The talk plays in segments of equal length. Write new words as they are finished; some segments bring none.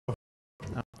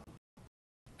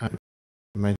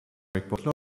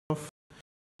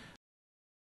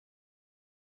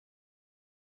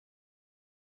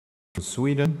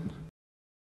Sweden.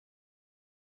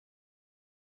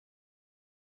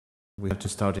 We have to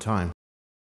start at time.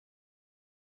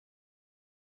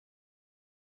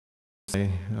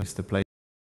 It's the place.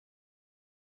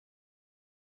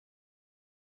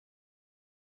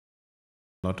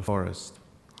 A lot of forest.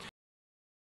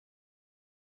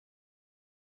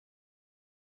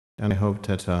 And I hope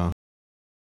that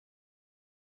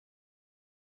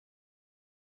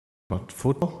about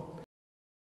football.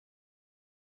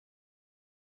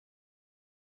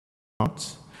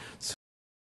 So,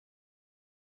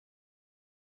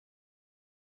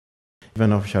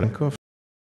 even Ovcharenko.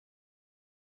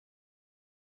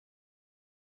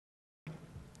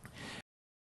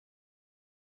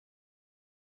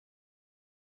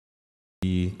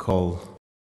 We call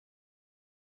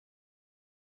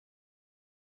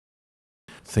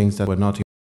things that were not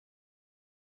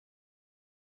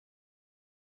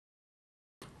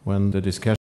when the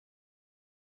discussion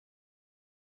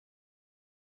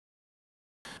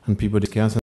and people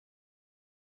discuss.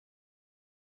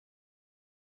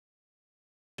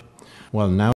 Well,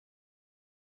 now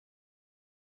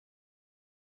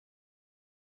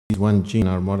one gene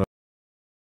or more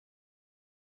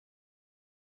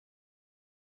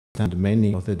and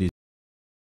many of the diseases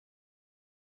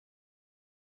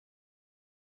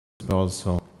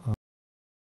also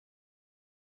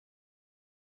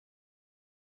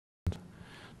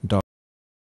dogs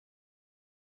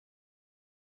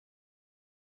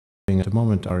at the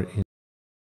moment are in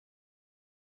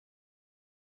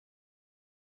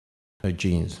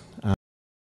genes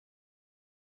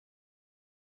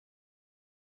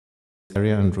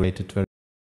area and related very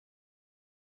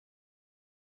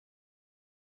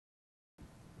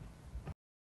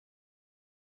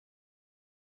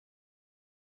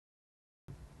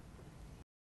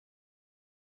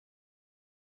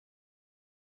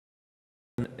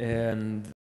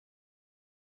and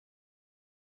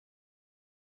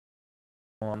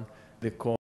on the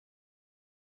call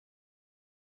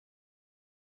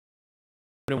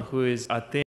who is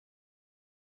attending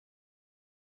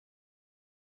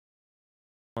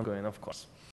ongoing, of course.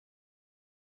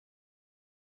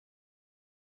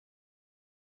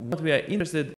 What we are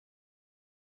interested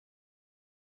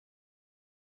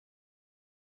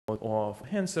of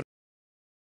Hanser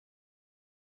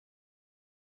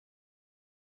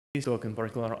is talk in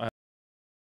particular,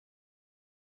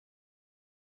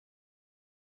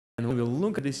 and we will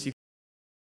look at this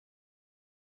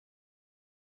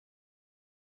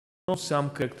some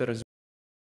characters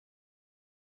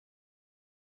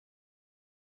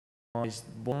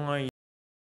by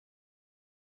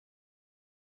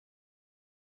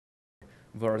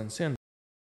Vernon Sand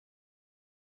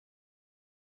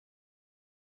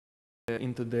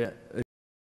into the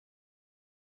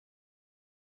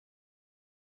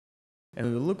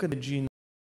and we look at the gene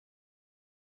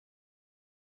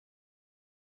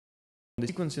the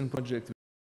sequencing project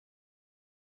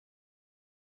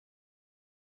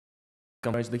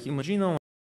comprise the human genome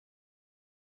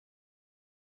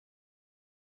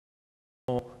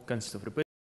consists of repeat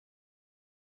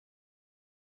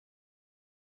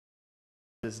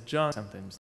just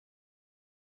sometimes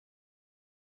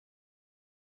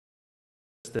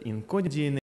the encoded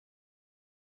DNA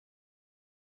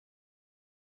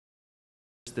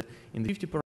in the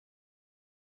 50%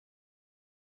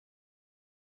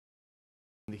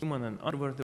 in the human and other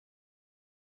vertebrates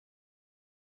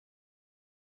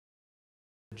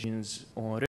genes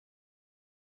or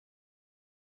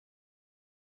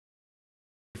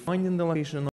finding the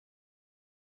location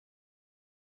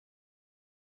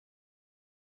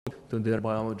to their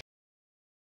biology.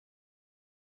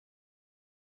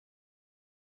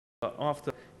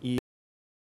 After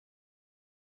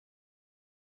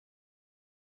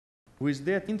with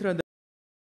that introduction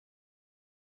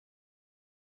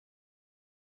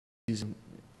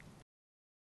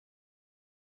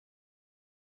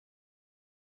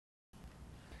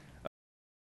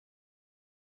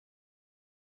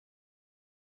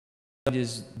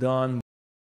is done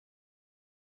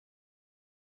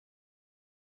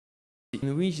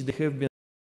in which they have been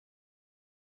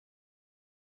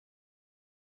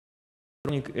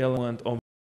element of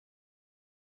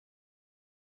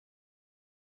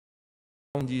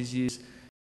disease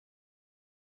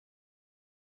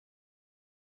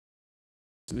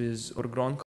with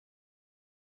Ovcharenko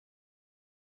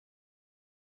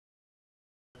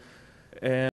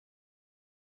and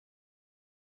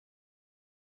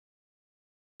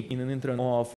in an intern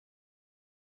of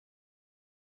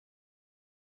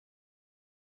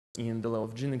in the level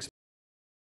of gene expression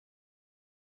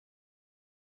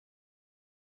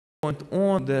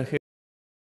on the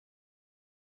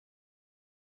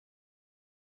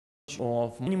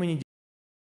of many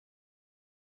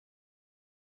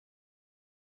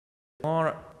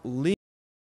are linked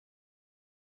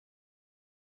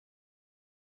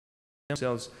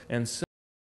themselves, and some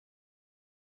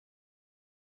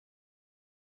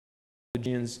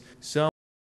genes, some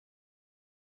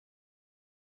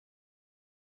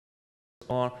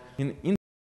are in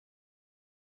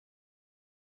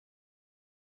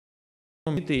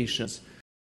mutations.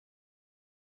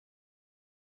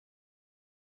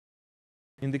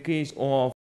 In the case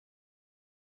of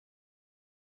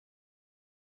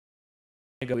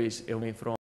megaways away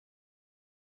from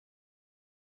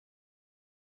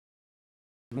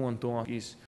one talk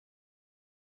is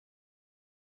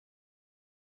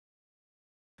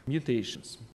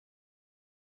mutations.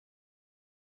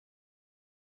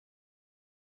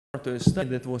 To a study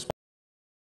that was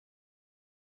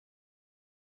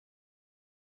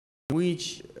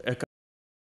which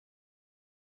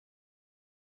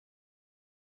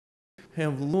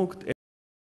have looked at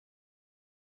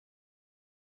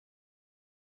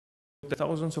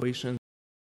thousands of patients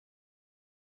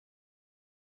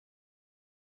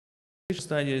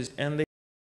studies, and they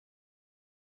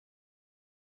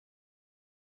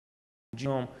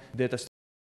genome data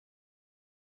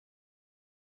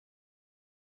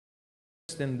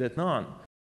and that none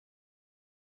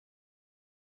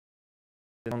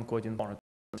the non-coding part.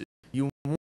 You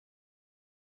won't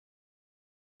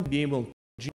be able to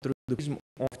gene through the prism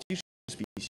of tissue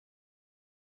species.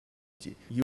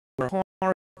 You are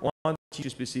hard on tissue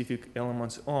specific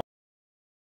elements are.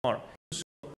 So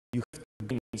you have to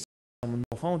gain some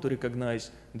know-how to recognize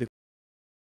the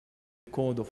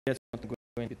code of that's what I'm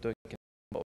going to be talking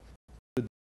about today.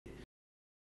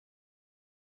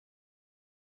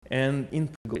 And in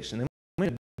population,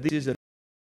 this is a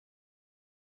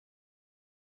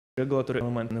regulatory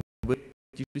element in a very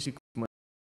specific manner.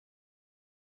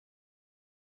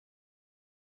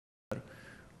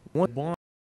 What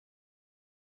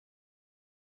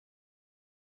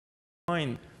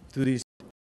bind to this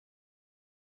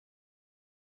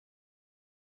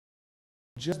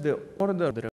just the order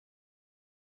of the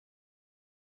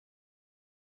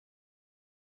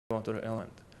regulatory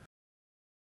element.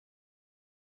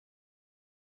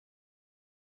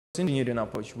 Engineering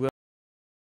approach will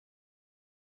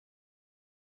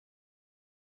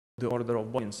the order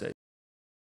of binding sites.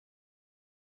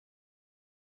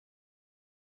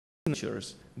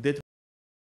 Signatures that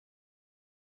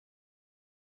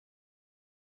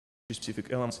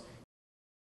specific elements.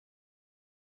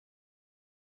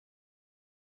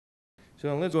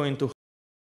 So let's go into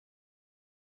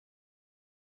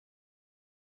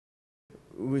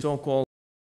we so-called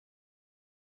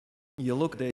you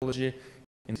look at the ecology.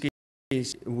 In this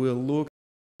case, we'll look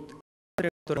at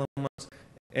elements,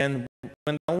 and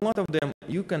when a lot of them,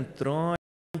 you can try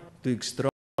to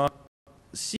extract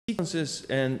sequences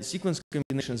and sequence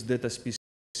combinations that are specific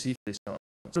to this element.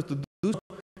 So to do so,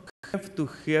 you have to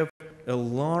have a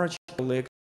large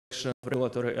collection of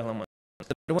regulatory elements.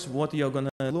 Otherwise, what you're going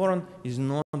to learn is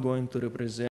not going to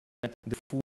represent the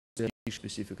full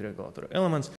specific regulatory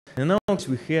elements. And now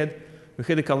we had a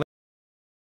collection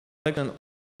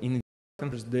in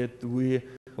that we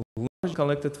largely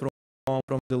collected from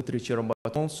the literature,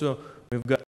 but also we've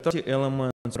got 30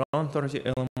 elements, around 30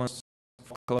 elements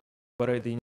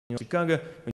collaborating in Chicago.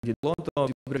 We did a lot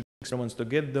of experiments to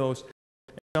get those.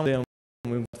 Some of them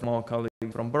we got from our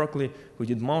colleagues from Berkeley who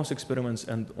did mouse experiments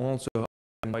and also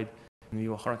in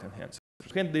vivo heart enhancers.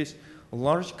 We had this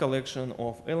large collection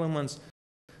of elements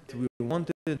that we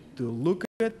wanted to look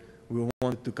at, we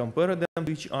wanted to compare them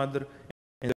to each other,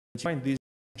 and find these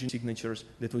gene signatures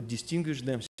that would distinguish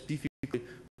them specifically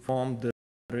from the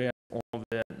rest of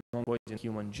the non-coding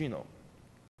human genome.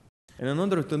 And in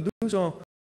order to do so,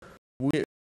 we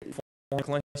formed a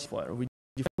classifier. We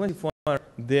defined a classifier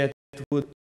that would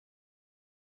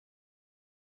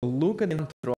look at the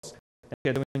controls and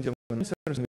had 21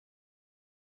 answers with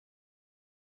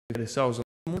 1,000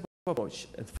 approach.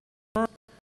 At first,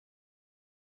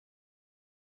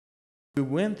 we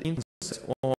went into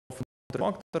of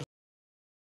factors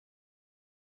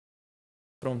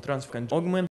from transfer and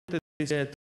augmented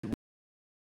set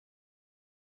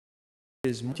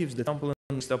with motifs that sample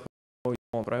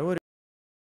and priority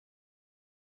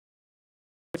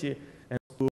and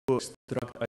to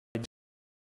extract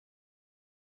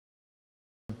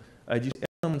additional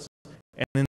elements, and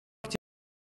in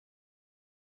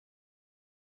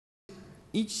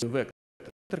each vector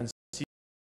of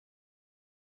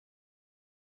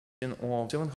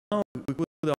 7 how we could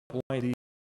apply the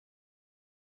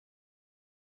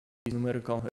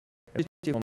numerical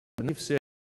on the set,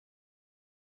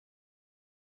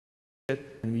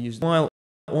 and we use while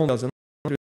all the other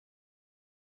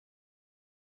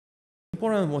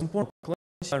important was important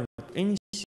classify any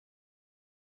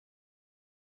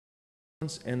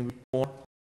sequence and report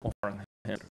Ovcharenko.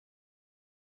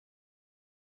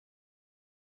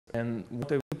 And what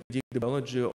I will predict the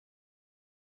biology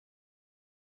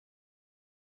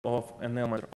of an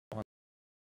element.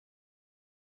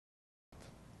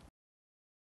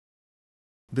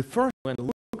 The first one,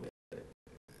 look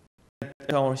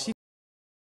at our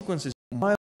sequences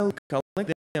while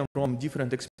collect them from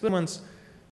different experiments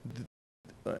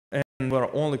and were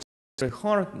all extremely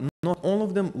hard. Not all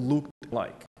of them looked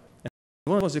alike. And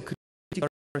what was a critical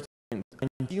point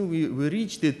until we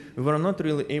reached it, we were not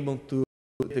really able to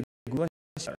get a good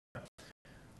classifier.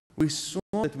 We saw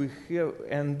that we have,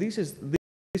 and this advanced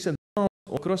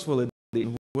cross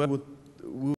validation, where we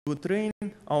would train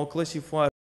our classifier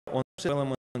on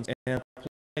elements and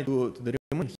apply to the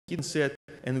remaining hidden set,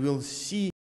 and we'll see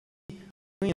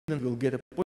when we'll get a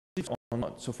positive or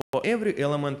not. So for every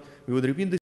element, we would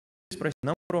repeat this expression a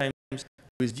number of times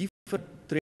with different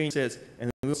training sets,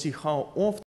 and we'll see how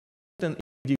often it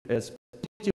predicts as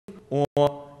positive or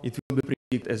it will be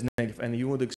predicted as negative. And you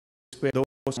would expect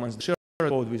those ones to share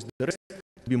code with the rest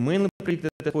to be mainly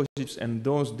predicted as positives, and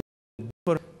those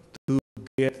differ to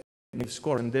get negative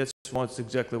score. And that's what's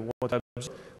exactly what I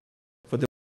observed. For the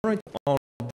majority of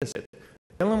the set,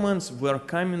 elements were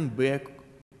coming back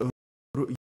with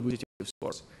positive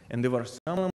scores, and there were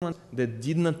some elements that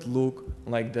did not look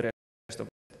like the rest of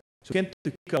it. So we had to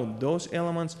pick out those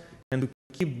elements and to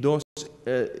keep those,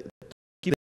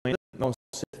 those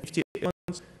 50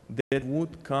 elements that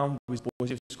would come with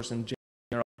positive scores in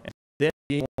general. And that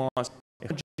gave us a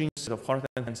homogeneous set of hard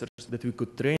answers that we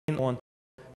could train on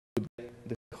to get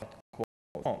the hard code.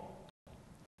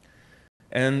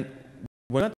 And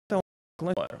when at our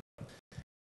classifier,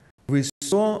 we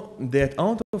saw that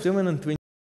out of 726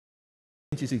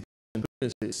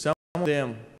 some of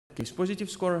them give positive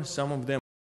scores, some of them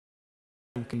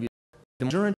can be. The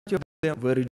majority of them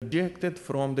were rejected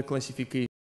from the classification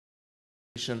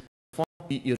for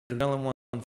the irrelevant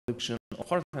function of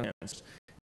hard answers.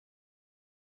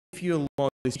 If you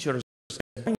log the features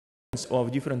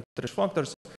of different threshold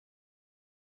factors,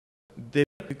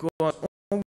 because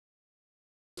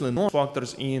no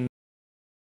factors in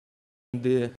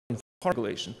the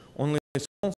calculation, only a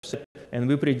small set, and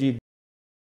we predict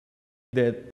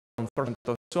that 1%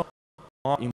 or so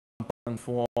are important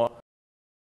for.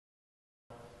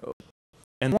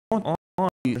 And what are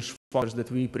the factors that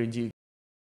we predict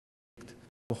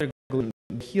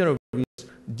here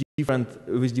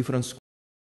with different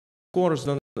scores?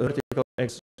 The vertical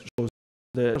axis shows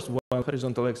the first, while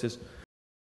horizontal axis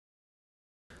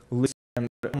lists and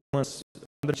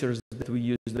temperatures that we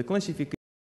use the classification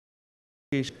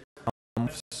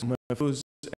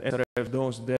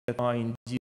those that are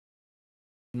indeed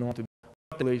not a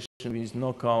population with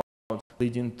knockout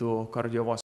leading to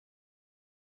cardiovascular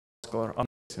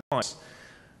arrest.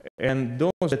 And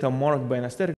those that are marked by an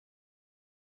asterisk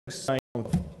sign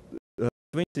of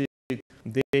 20,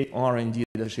 they are indeed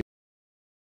associated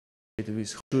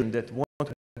with children that what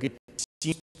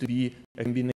seems to be a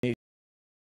combination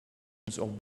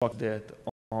of bugs that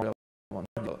are relevant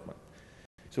development.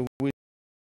 So with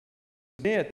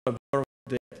that,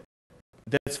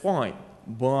 that's fine,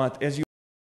 but as you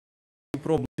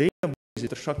probably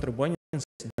database structure binding sets,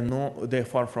 they're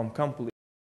far from complete.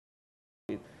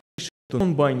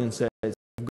 Non-binding sets,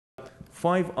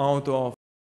 5 out of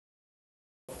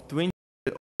 20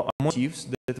 motifs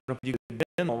that are predicted de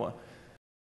novo,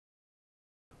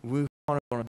 we are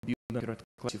going to build an accurate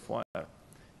classifier.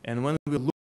 And when we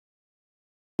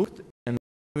looked and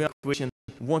we asked question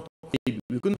what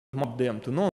we couldn't map them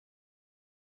to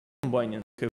non-binding,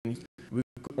 we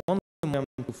could only map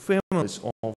them to families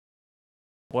of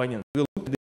binding. We looked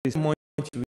at this motif,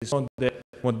 we saw that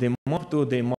what they map to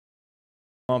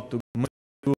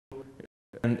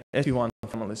and SP1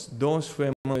 families. Those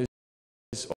families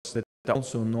that are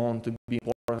also known to be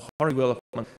important for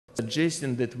development,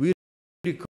 suggesting that we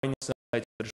require sites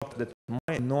that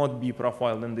might not be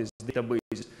profiled in these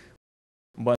databases,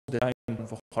 but the time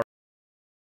for hard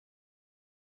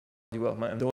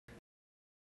development.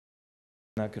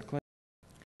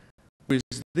 With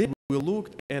this, we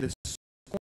looked at the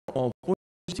score of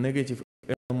positive and negative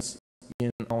elements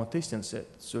in our testing set.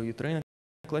 So you train a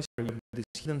classifier of this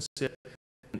hidden set.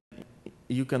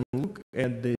 You can look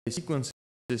at the sequences.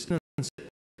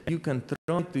 You can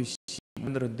try to see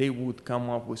whether they would come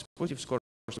up with positive scores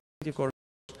or negative scores.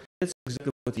 That's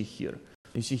exactly what you see here.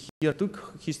 You see here two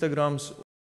histograms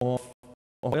of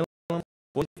elements,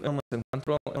 positive elements and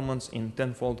control elements in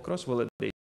 10-fold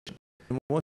cross-validation. And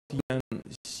what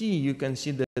you can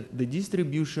see that the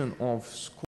distribution of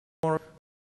score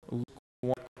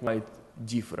looks quite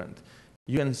different.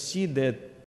 You can see that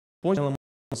positive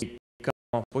elements come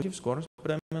off positive scores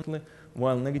predominantly,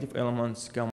 while negative elements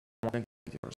come off negative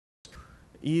scores.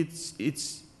 It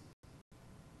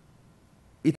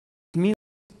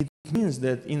means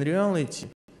that in reality,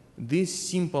 this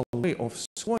simple way of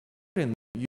scoring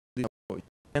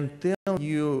can tell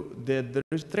you that there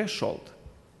is a threshold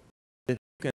that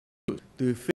you can use to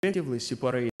effectively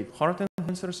separate hard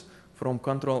enhancers from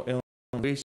control elements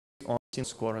based on the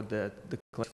score that the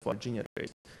classifier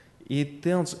generates. It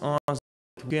tells us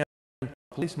that we can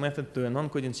apply this method to a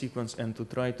non-coding sequence and to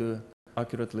try to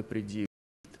accurately predict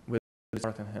whether it's a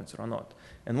hard enhancer or not.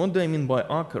 And what do I mean by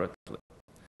accurately?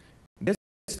 That's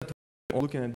that we're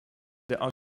looking at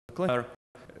the classifier,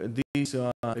 this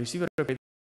receiver curve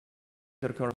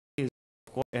is,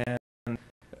 and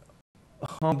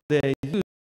how they use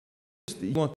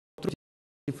you want to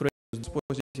the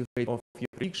positive rate of your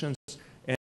predictions,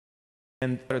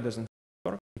 and it doesn't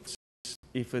work.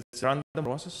 If it's a random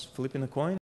process, flipping a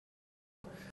coin,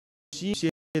 you see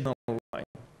a line.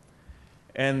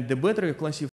 And the better you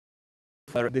classify,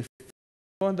 the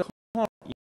further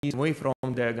is away from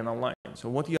diagonal line. So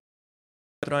what you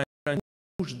are trying to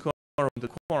push the curve to the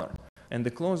corner, and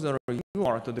the closer you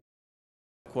are to the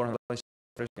corner,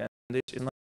 and this is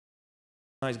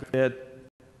nice that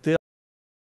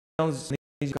tells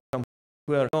you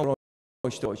compare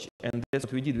approach to approach, and that's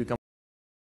what we did. We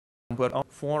compared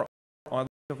 4 other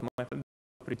methods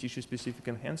for tissue-specific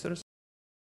enhancers.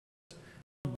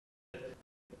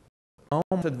 Our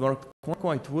method worked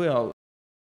quite well.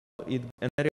 It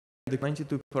generated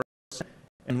 92%,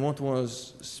 and what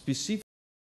was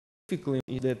specifically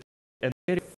is that at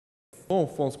very low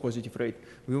false positive rate,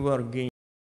 we were gaining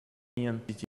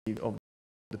of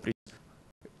the predictions,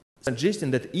 suggesting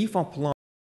that if applied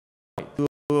to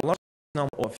a large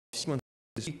number of sequences,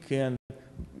 we can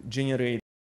generate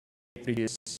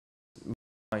predictions with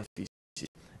efficiency.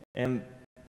 And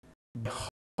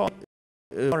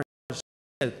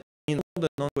in all the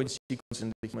non-coding sequences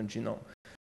in the human genome.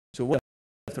 So what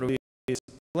through this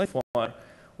classifier,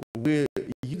 we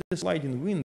use the sliding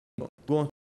window to go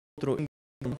through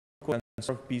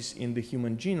the piece in the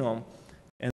human genome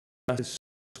and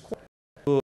score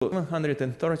to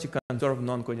 130 conserved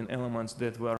non-coding elements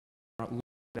that were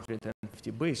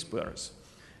 150 base pairs.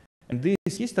 And this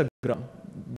histogram,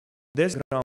 this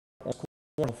diagram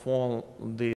of all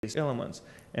these elements,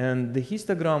 and the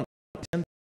histogram is centered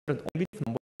on a bit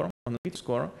number on a bit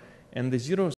score, and the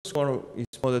 0 score is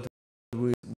plotted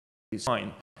with this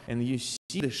line. And you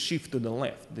see the shift to the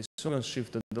left, the second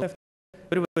shift to the left,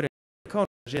 very, very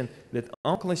encouraging that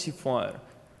our classifier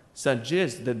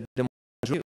suggests that the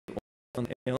majority of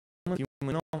elements you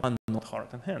know are not hard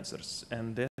enhancers,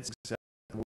 and that's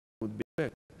exactly what would be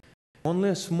correct. Only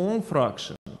a small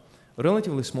fraction,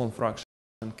 relatively small fraction,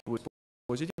 with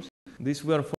positives. These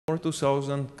were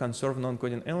 42,000 conserved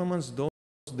non-coding elements. Those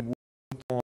that would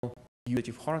call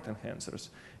cumulative hard enhancers,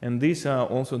 and these are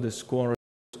also the scores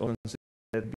of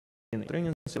that in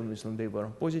training. Obviously, they were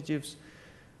positives,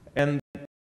 and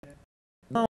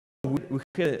now we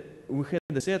had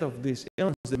a set of these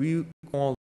elements that we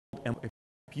called a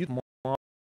pure model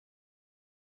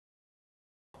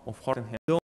of hard enhancers.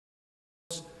 Those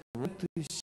what to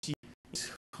see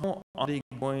is how are they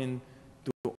going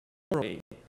to operate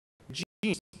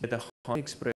genes that are highly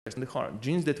expressed in the heart,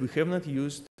 genes that we have not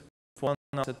used for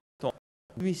us at all.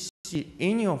 Do we see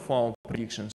any of our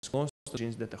predictions close to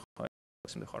genes that are highly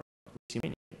expressed in the heart? We see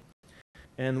many.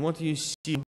 And what you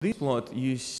see in this plot,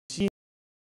 you see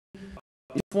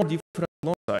 4 different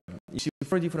loci. You see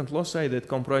 4 different loci that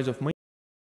comprise of many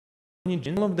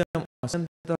genes. All of them are centered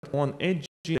on a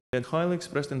gene that highly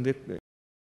expressed in the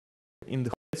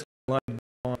highlighted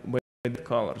by the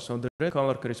color. So the red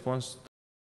color corresponds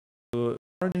to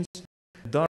genes,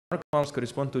 dark colors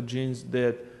correspond to genes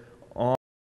that are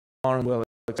well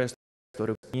expressed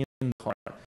in the heart.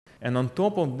 And on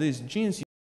top of these genes,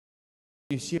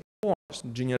 you see pores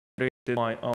generated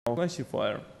by our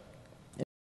classifier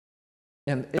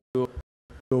and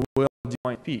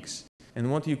well-defined peaks.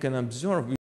 And what you can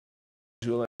observe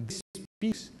visually, these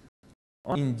peaks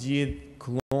are indeed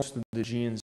close to the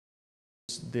genes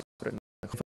that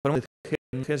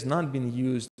has not been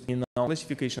used in our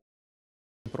classification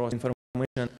process.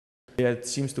 Information that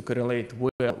seems to correlate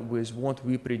well with what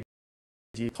we predict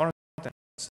heart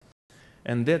attacks.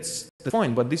 And that's the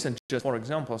point, but these are just 4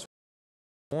 examples.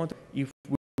 If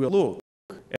we will look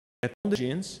at all the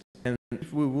genes, and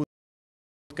if we would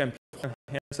compute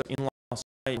enhancer in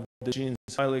loci of the genes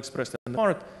highly expressed in the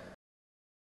heart,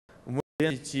 when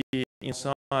density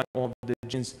inside of the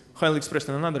genes highly expressed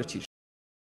in another tissue.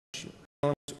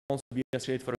 Elements also be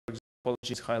associated, for example,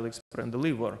 genes highly expressed in the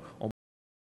liver or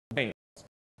brain.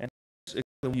 And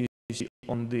you see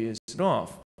on this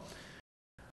graph,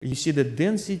 you see the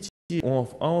density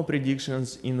of our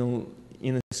predictions in a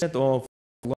set of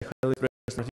highly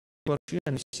expressed tissue,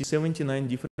 and you see 79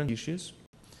 different tissues.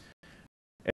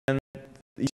 And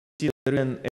you see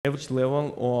an average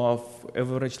level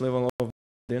of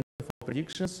density for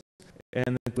predictions,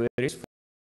 and it varies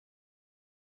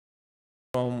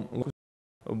from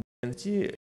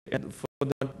density. And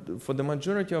for the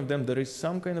majority of them, there is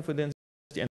some kind of a density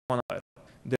and one other.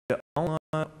 The are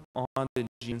the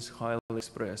genes highly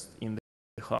expressed in the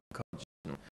heart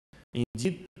genome.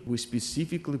 Indeed, we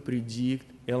specifically predict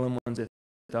elements that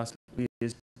are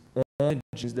with only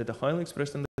genes that are highly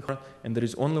expressed in the heart, and there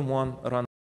is only one run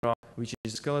which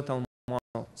is skeletal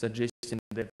muscle, suggesting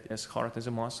that as heart is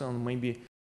a muscle, and maybe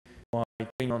by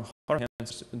training on heart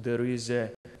cancers, there is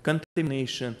a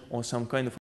contamination or some kind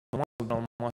of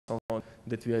muscle code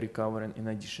that we are recovering in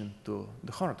addition to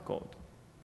the heart code.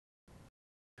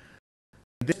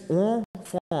 They all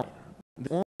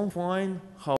find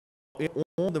how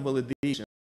all the validation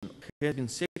has been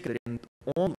secondary, and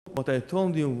all what I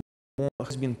told you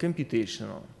has been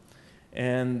computational,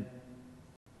 and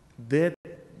that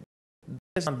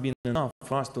has not been enough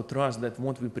for us to trust that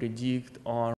what we predict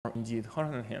are indeed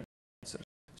heart enhancers. So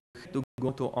we have to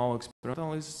go to our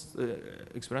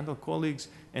experimental colleagues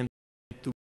and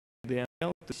to them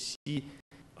to see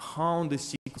how the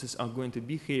sequences are going to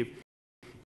behave.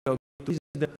 To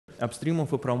the upstream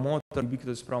of a promoter,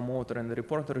 ubiquitous promoter, and the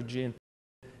reporter gene,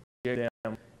 get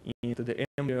them into the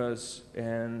embryos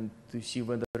and to see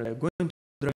whether they're going to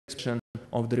drive expression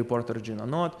of the reporter gene or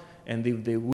not, and if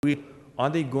they will, are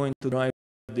they going to drive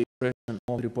the expression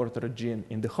of the reporter gene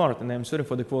in the heart? And I'm sorry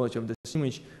for the quality of this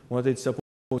image. What it's supposed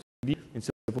to be, it's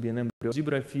supposed to be an embryo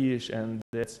zebrafish, and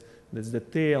that's the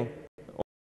tail.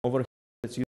 Over here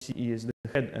that you see is the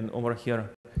head, and over here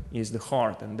is the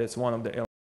heart, and that's one of the elements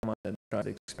that drive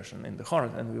the expression in the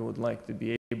heart. And we would like to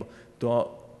be able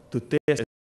to test as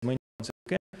many as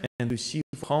we can and to see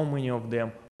how many of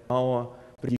them are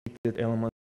predicted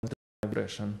elements of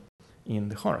expression in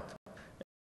the heart.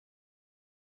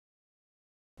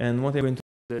 And what I'm going to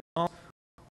do now,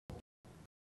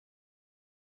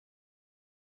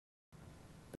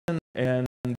 and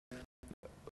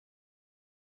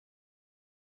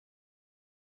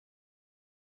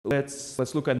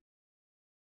let's look at,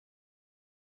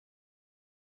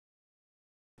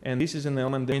 and this is an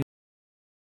element that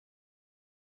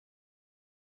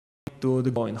to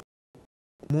the going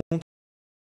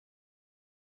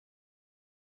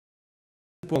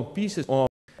multiple pieces of,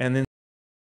 and then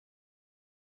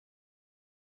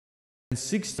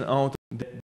 16 out of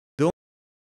those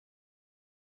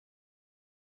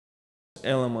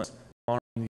elements are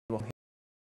invisible.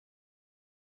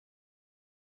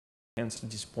 Hence,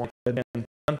 this point,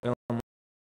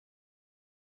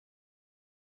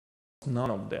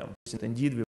 none of them.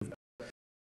 Indeed, we've got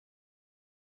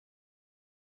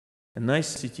a nice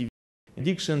sensitivity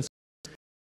predictions,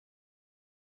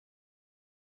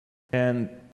 and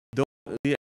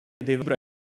they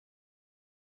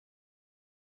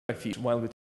while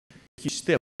with huge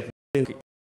step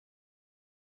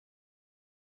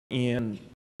in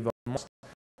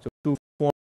so 2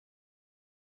 4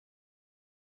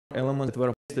 elements that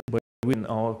were tested within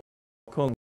our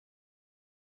column.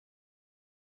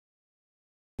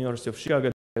 University of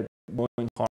Chicago going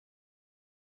hard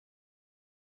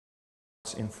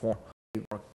in form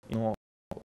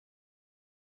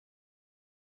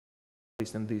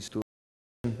in these two.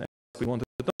 We want to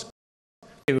talk.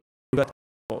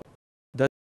 That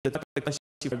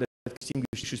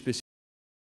distinguish specific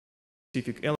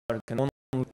element can only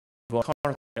be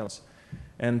hard else.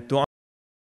 And to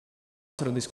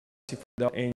answer this question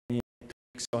without any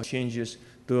tricks or changes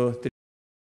to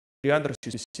 3 other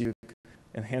specific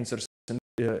enhancers,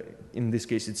 in this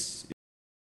case it's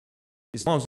the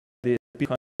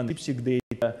lipstick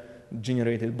data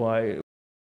generated by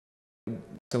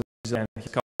and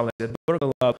his colleagues at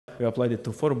Berkeley Lab. We applied it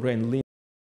to forebrain limb.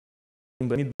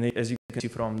 As you can see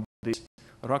from these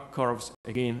rock curves,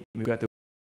 again, we got a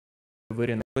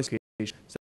very nice classification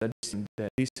suggesting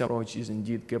that this approach is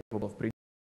indeed capable of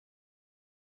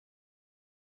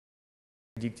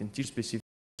predicting tissue-specific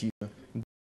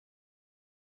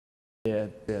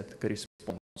that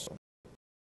corresponds. So,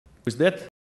 with that,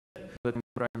 let me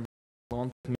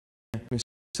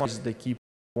summarize the key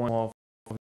point of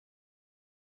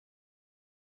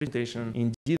presentation.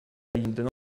 Indeed, the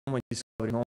normal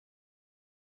discovery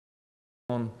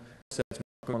on set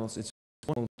models, it's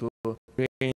possible to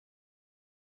train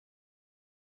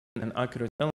and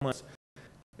accurate elements.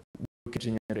 We can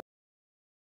generate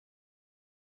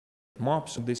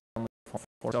maps of this element for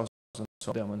 4,000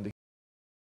 of them in the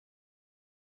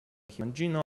human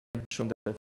genome and show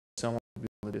that some of the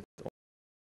validate.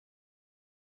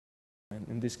 And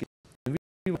in this case,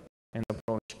 and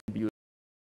approach can be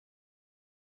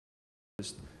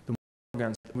used to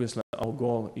against. Obviously, our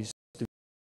goal is to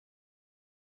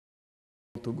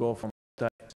go from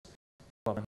types to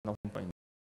points,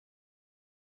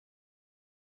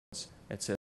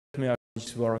 etc.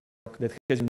 This work that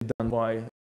has been done by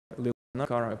Lil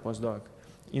Nakar, a postdoc,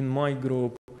 in my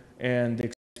group, and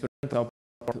the experimental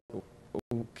part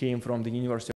came from the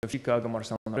University of Chicago,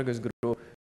 Marcel Narega's group,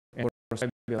 and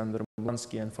Fabian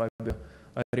Blansky and Fabio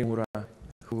Arimura,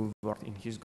 who worked in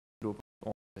his group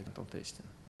on technical testing.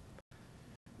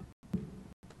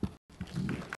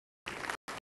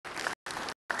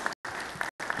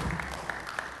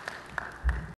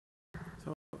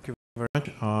 So, thank you very much.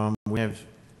 We have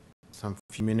some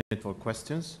few minutes for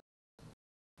questions.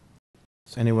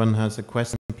 So anyone has a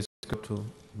question, please go to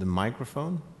the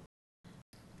microphone.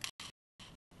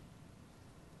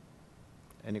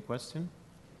 Any question?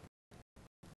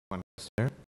 One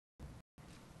question.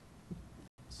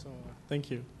 So,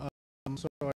 thank you. So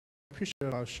I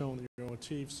appreciate how shown that your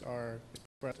motifs are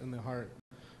expressed in the heart.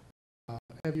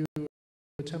 Have you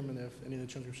determined if any of the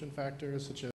transcription factors,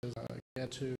 such as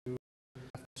GAD2,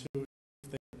 F2,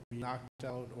 if they can be knocked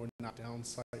out or knocked down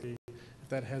slightly, if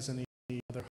that has any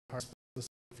other heart-specific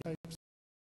types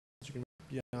that you can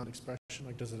beyond expression?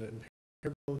 Like, does it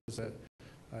impair growth? Does it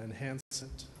enhance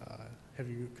it? Have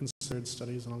you considered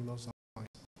studies along those lines?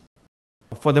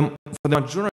 For the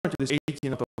majority of these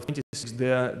 18 out of 26,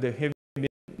 there have been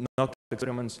knockout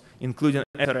experiments, including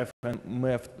SRF and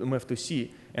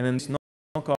MEF2C, and in these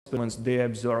knockout experiments, they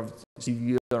observed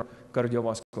severe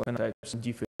cardiovascular phenotypes,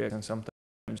 defects, and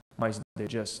sometimes mice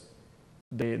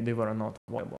they were not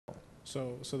viable.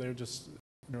 So they're just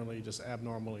generally just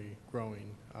abnormally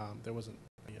growing. There wasn't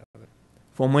any other.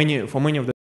 For many of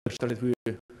the that we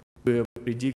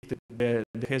predicted, there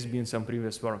has been some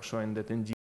previous work showing that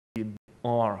indeed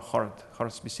are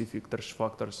heart-specific Tersh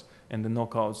factors, and the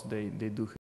knockouts they do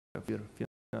have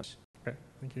phenotypes. Okay,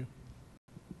 thank you.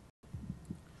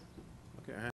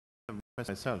 Okay, I have a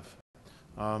question myself.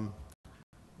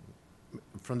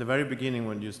 From the very beginning,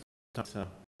 when you start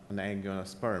an egg or a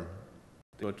sperm,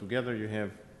 they go together, you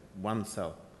have one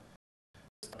cell.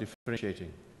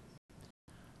 Differentiating.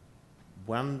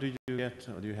 When do you get,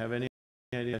 or do you have any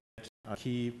idea, a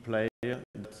key player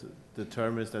that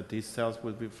determines that these cells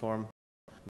will be formed?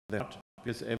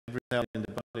 Because every cell in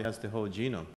the body has the whole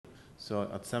genome. So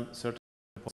at some certain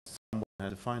point, someone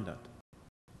has to find that.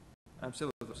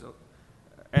 Absolutely.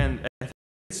 And I think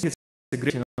it's a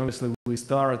great, obviously we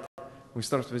start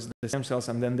with the stem cells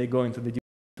and then they go into the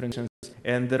different,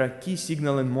 and there are key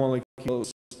signaling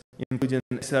molecules, including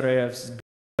SRFs,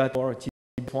 GAT4,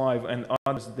 T5, and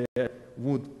others that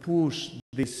would push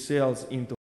these cells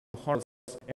into hearts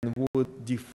and would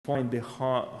define the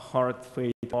heart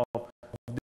fate of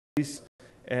this.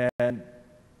 And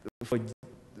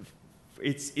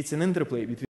it's an interplay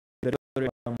between the regulatory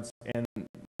elements and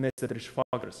necessary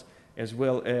factors, as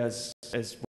well as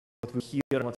what we hear,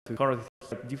 what we heard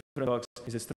different talks,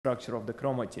 is the structure of the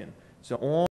chromatin. So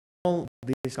all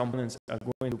these components are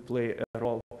going to play a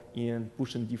role in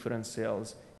pushing different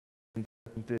cells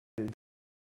into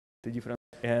the different,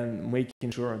 and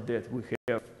making sure that we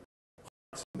have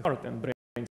heart and brain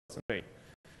cells and brain,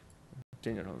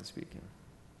 generally speaking.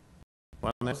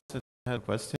 One next had a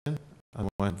question. I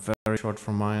went very short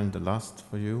from mine, the last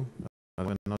for you.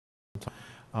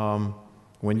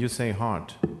 When you say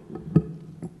heart,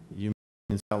 you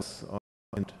mean cells,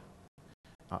 and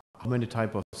how many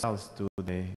type of cells do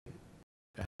they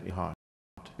have in heart?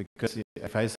 Because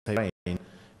if I say brain,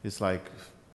 it's like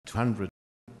 200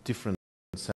 different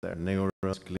cells there,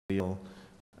 neurons, glial,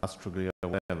 astroglial,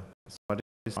 whatever. So what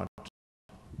is heart?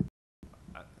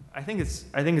 I think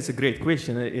it's a great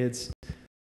question. It's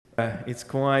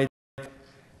quite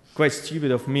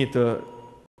stupid of me to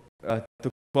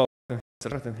call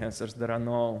heart enhancers. There are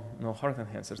no heart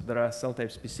enhancers. There are cell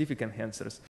type specific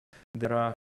enhancers. There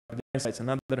are sites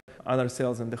and other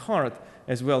cells in the heart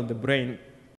as well. The brain,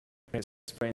 etc.,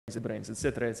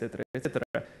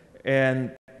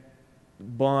 and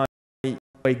by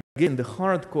getting the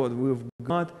heart code, we've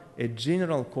got a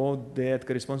general code that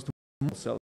corresponds to multiple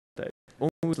cell types.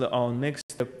 Obviously, our next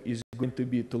step is going to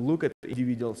be to look at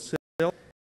individual cell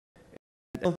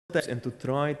types and to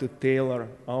try to tailor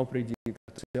our predictor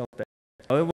to cell type.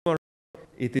 However,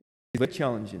 it is very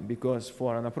challenging because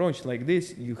for an approach like this,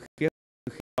 you have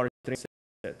to have a large training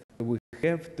set. We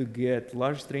have to get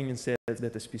large training sets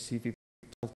that are specific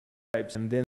cell types, and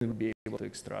then we'll be able to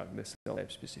extract the cell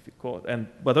type specific code.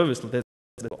 But obviously, that's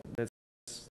the goal. That's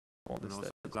all the steps.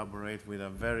 Collaborate with a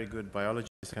very good biologist.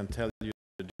 I can tell you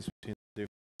the difference between the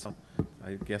different.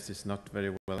 I guess it's not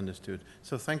very well understood.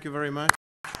 So thank you very much.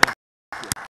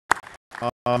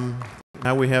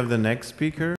 Now we have the next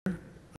speaker.